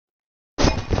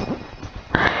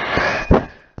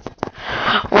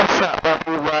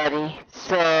everybody.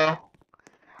 So,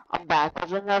 I'm back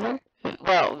with another,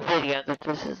 video. That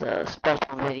this is a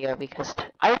special video because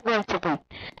I'm going to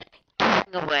be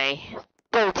giving away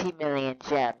 30 million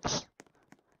gems.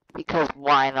 Because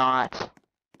why not?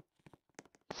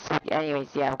 So, anyways,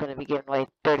 yeah, I'm going to be giving away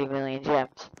 30 million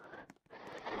gems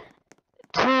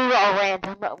to a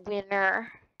random winner.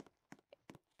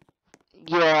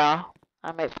 Yeah,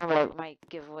 I might promote my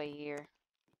giveaway here.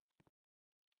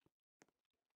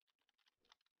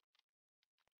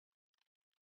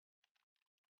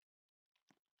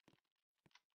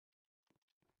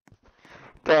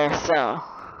 There, so,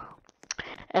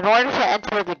 in order to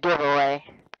enter the giveaway,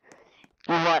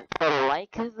 you want to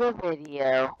like the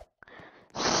video,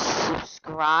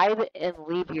 subscribe, and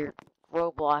leave your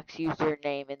Roblox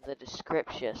username in the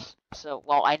description. So,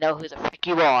 well, I know who the frick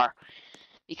you are.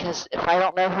 Because if I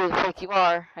don't know who the frick you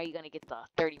are, how are you going to get the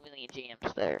 30 million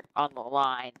gems there on the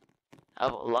line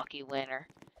of a lucky winner?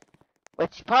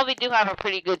 Which you probably do have a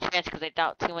pretty good chance because I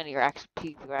doubt too many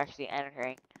people are actually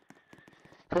entering.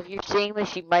 So if you're seeing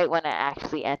this, you might want to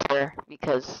actually enter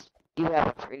because you have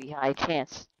a pretty high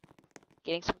chance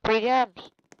getting some free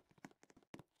gems.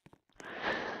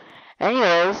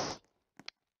 Anyways,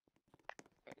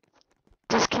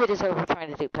 this kid is over trying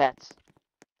to do pets.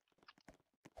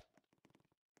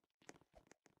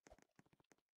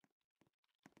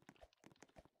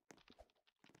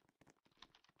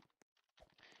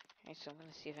 Okay, so I'm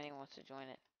gonna see if anyone wants to join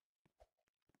it.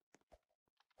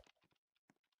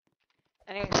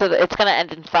 Anyway, so it's gonna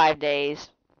end in 5 days.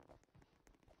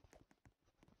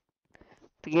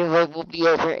 The giveaway will be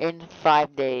over in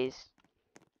 5 days.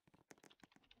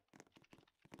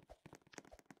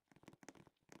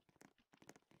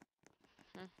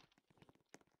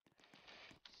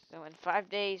 So in 5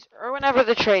 days, or whenever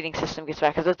the trading system gets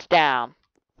back, because it's down.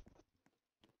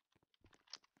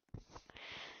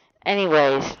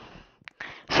 Anyways,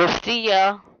 so see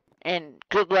ya, and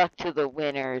good luck to the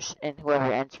winners and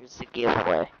whoever enters the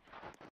giveaway.